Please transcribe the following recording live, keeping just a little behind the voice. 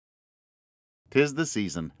'Tis the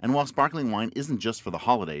season, and while sparkling wine isn't just for the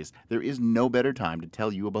holidays, there is no better time to tell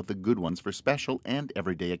you about the good ones for special and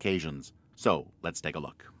everyday occasions. So, let's take a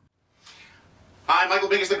look. Hi, Michael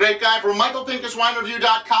Pinkus, the Grape Guy from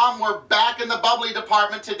MichaelPinkusWineReview.com. We're back in the bubbly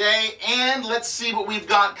department today, and let's see what we've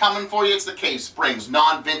got coming for you. It's the Cave Springs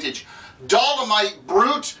non-vintage Dolomite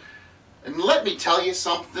Brut. And let me tell you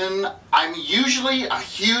something, I'm usually a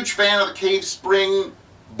huge fan of the Cave Spring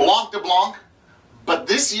Blanc de Blanc, but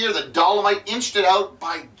this year the Dolomite inched it out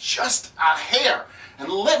by just a hair. And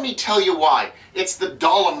let me tell you why. It's the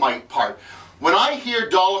Dolomite part. When I hear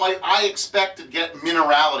Dolomite, I expect to get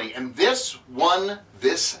minerality, and this one,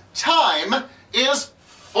 this time, is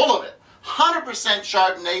full of it. 100%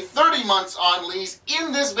 Chardonnay, 30 months on lease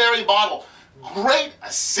in this very bottle. Great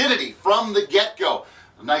acidity from the get-go.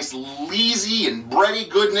 A nice leesy and bready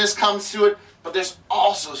goodness comes to it, but there's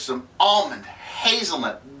also some almond,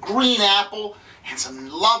 hazelnut, green apple, and some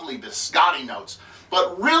lovely biscotti notes.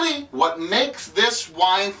 But really, what makes this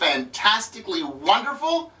wine fantastically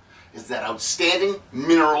wonderful is that outstanding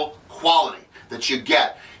mineral quality that you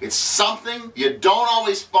get. It's something you don't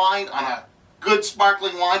always find on a good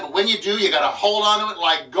sparkling wine, but when you do, you gotta hold on to it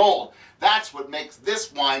like gold. That's what makes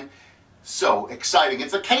this wine so exciting.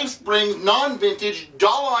 It's a Cave Springs non-vintage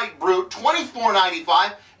Dolomite Brut,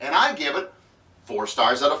 $24.95, and I give it 4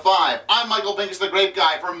 stars out of 5. I'm Michael Pinkus, the Grape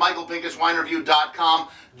Guy from MichaelPinkusWineReview.com.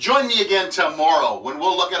 Join me again tomorrow when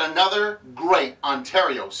we'll look at another great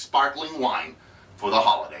Ontario sparkling wine for the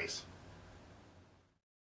holidays.